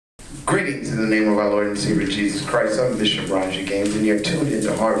Greetings in the name of our Lord and Savior Jesus Christ. I'm Bishop Roger Gaines, and you're tuned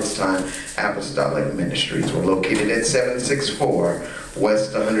into Harvest Time Apostolic Ministries. We're located at 764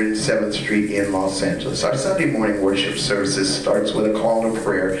 West 107th Street in Los Angeles. Our Sunday morning worship services starts with a call to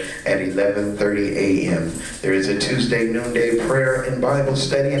prayer at 11:30 a.m. There is a Tuesday noonday prayer and Bible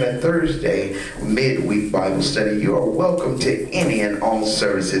study and a Thursday midweek Bible study. You are welcome to any and all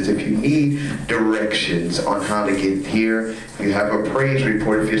services. If you need directions on how to get here, if you have a praise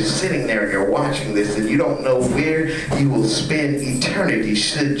report, if you're sitting there and you're watching this and you don't know where you will spend eternity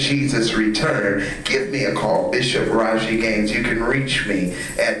should Jesus return, give me a call, Bishop Raji Gaines. You can reach me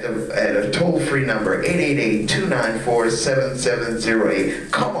at a toll-free number,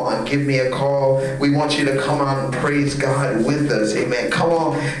 888-294-7708. Come on, give me a call. We want you to come out and praise God with us. Amen. Come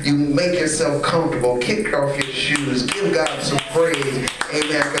on, you make yourself comfortable. Kick off your shoes. Give God some praise.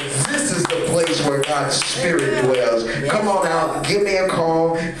 Amen. Because this is the place where God's Spirit dwells. Come on out. Give me a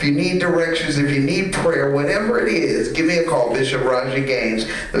call. If you need directions, if you need prayer, whatever it is, give me a call, Bishop Raji Gaines.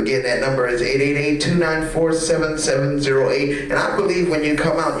 Again, that number is 888-294-7708. And I believe when you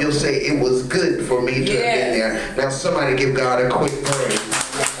come out, you'll say, it was good for me to have been there. Now, somebody give God a quick praise.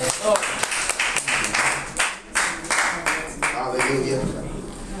 Hallelujah.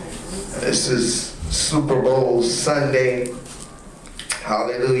 This is Super Bowl Sunday.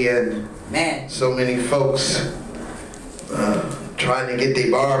 Hallelujah. Man. So many folks trying to get their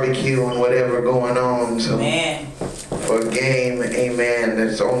barbecue and whatever going on. So for a game, amen,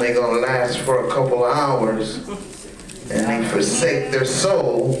 that's only going to last for a couple of hours. And they forsake their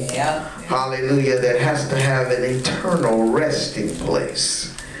soul, hallelujah, that has to have an eternal resting place.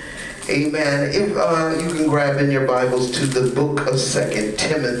 Amen. If you can grab in your Bibles to the book of 2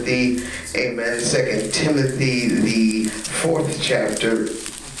 Timothy, amen, 2 Timothy, the 4th chapter,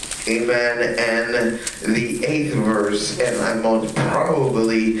 amen, and the 8th verse, and I'm going to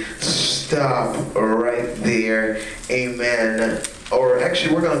probably stop right there, amen. Or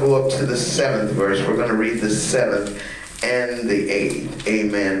actually, we're going to go up to the 7th verse. We're going to read the 7th and the 8th.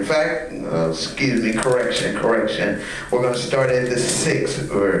 Amen. In fact, excuse me, correction. We're going to start at the 6th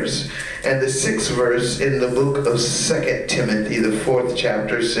verse. And the 6th verse in the book of 2 Timothy, the 4th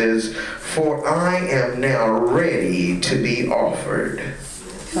chapter says, "For I am now ready to be offered.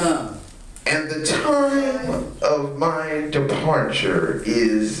 And the time of my departure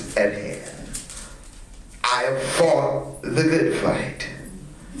is at hand. I have fought the good fight.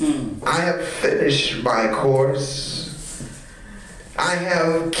 I have finished my course. I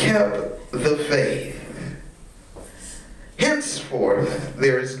have kept the faith. Henceforth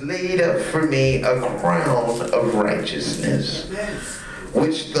there is laid up for me a crown of righteousness,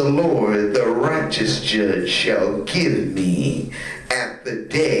 which the Lord, the righteous judge, shall give me at the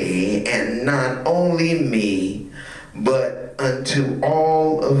day, and not only me, but unto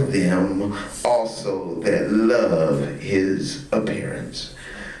all of them also that love his appearance."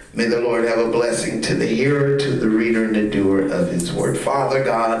 May the Lord have a blessing to the hearer, to the reader, and the doer of his word. Father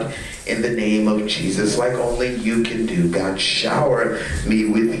God, in the name of Jesus, like only you can do, God, shower me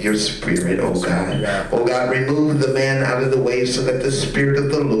with your Spirit, oh God. Oh God, remove the man out of the way so that the Spirit of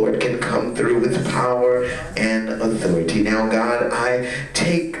the Lord can come through with power and authority. Now, God, I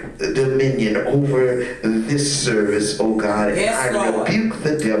take dominion over this service, oh God, and I rebuke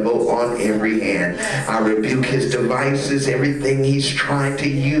the devil on every hand. I rebuke his devices, everything he's trying to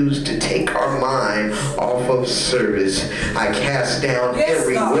use to take our mind off of service. I cast down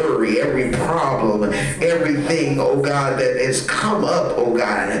every worry, every problem, everything, oh God, that has come up, oh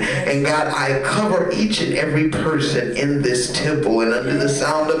God. And God, I cover each and every person in this temple and under the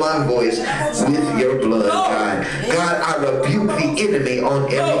sound of my voice with your blood, God. God, I rebuke the enemy on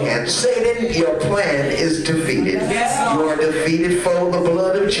every hand. Satan, your plan is defeated. You are defeated, foe. The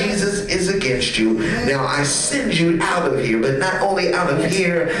blood of Jesus is against you. Now I send you out of here, but not only out of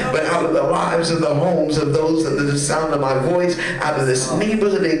here, but out of the lives of the homes of those under the sound of my voice, out of this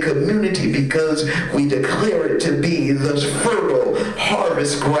neighborhood and community, because we declare it to be the fertile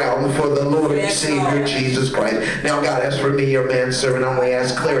harvest ground for the Lord and Savior Jesus Christ. Now God, as for me, your manservant, I only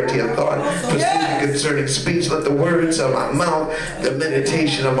ask clarity of thought, precision concerning speech. Let the words of my mouth, the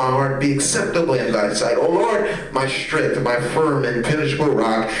meditation of my heart be acceptable in thy sight. O Lord, my strength, my firm and impenetrable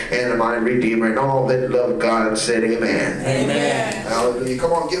rock, and my redeemer. And all that love God said, amen. Amen. Hallelujah.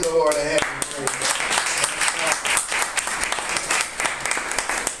 Come on, give the Lord a hand.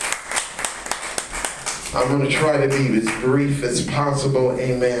 I'm going to try to be as brief as possible,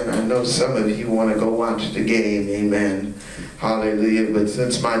 amen. I know some of you want to go watch the game, amen. Hallelujah. But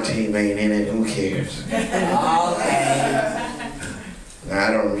since my team ain't in it, who cares?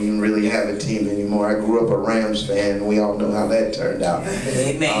 I don't even really have a team anymore. I grew up a Rams fan, and we all know how that turned out.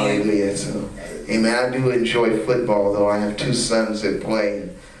 Amen. Hallelujah. So, amen. I do enjoy football, though. I have 2 sons that play,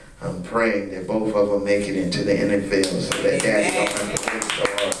 and I'm praying that both of them make it into the NFL so that daddy don't have to work so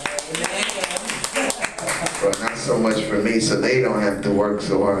hard. But not so much for me, so they don't have to work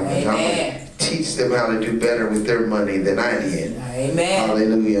so hard. I'm going to teach them how to do better with their money than I did. Amen.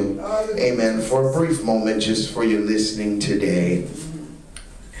 Hallelujah. Amen. For a brief moment, just for your listening today.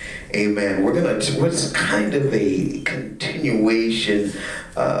 Amen. What's kind of a continuation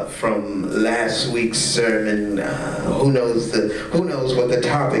from last week's sermon. Who knows what the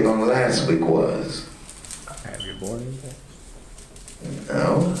topic on last week was? Have you born?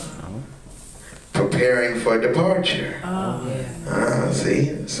 No. Preparing for departure. Oh, yeah.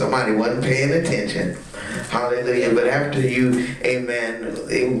 See, somebody wasn't paying attention. Hallelujah. But after you, amen,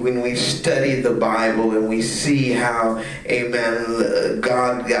 when we study the Bible and we see how, amen,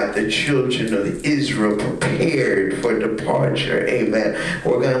 God got the children of Israel prepared for departure, amen,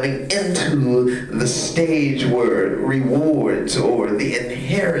 we're going into the stage where rewards or the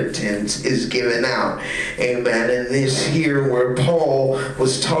inheritance is given out. Amen. And this here where Paul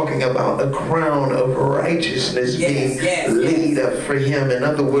was talking about a crown of righteousness being laid up for him. In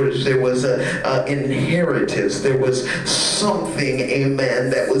other words, there was an inheritance. There was something, amen,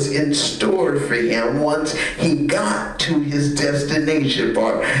 that was in store for him once he got to his destination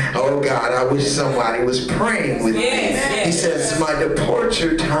part. Oh God, I wish somebody was praying with me. He says, my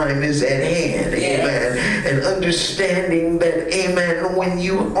departure time is at hand, amen. And understanding that, amen, when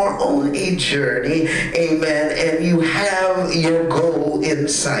you are on a journey, amen, and you have your goal in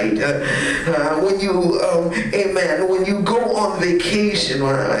sight. When you, when you go on vacation,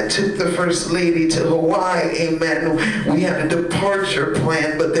 when I took the First Lady to Hawaii, amen, we had a departure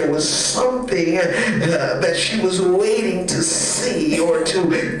plan, but there was something that she was waiting to see or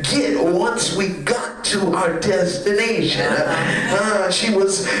to get once we got to our destination. She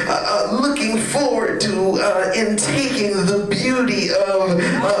was looking forward to intaking the beauty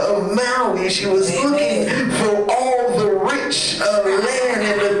of Maui. She was looking for all the rich land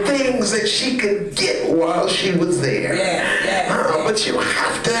and the things that she could get while she was there. But you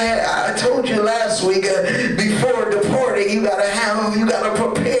have to, I told you last week, before departing, you gotta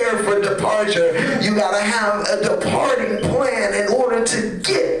prepare for departure. You gotta have a departing plan in order to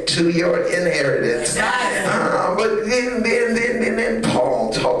get to your inheritance. But then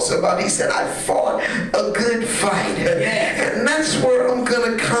Paul talks about, he said, I fought a good fight. And that's where I'm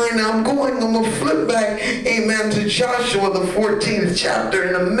going to flip back, amen, to Joshua the 14th chapter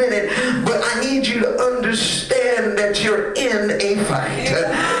in a minute. But I need you to understand that you're in a fight.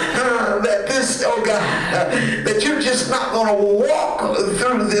 That you're just not going to walk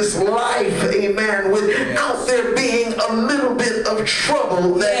through this life, amen, without there being a little bit of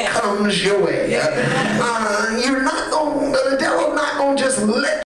trouble that comes your way. The devil not going to just let